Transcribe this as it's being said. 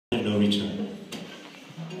of no return.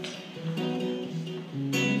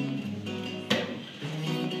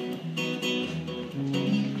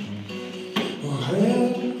 Well,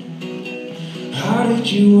 how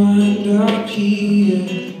did you wind up here?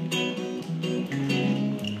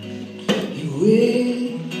 You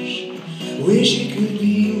wish it could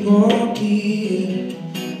be more clear.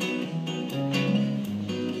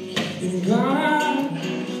 And God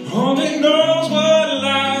only knows what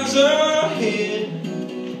lies ahead.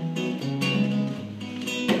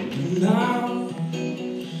 And now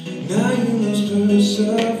you must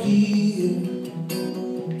persevere.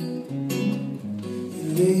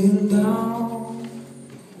 You're laying down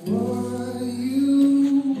what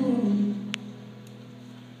you want.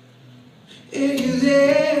 And you're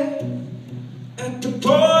there at the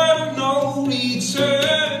point of no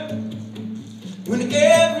return. When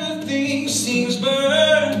everything seems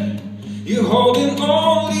burned, you're holding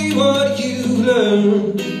only what you've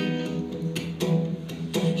learned.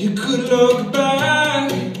 You could look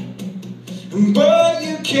back, but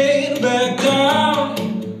you can't back down,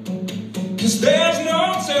 'cause there's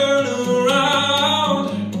no turn around.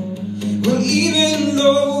 Well, even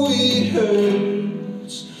though it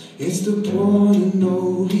hurts, it's the point of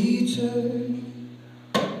no return.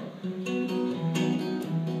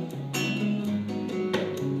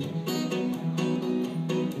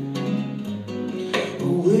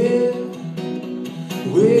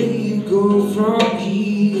 Where do you go from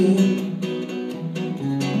here?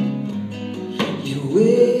 You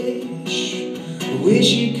wish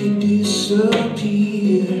you could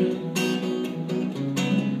disappear.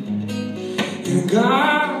 And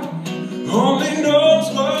God only knows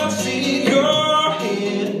what's in your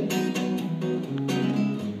head.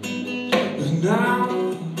 But now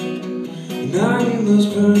you must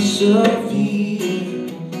persevere.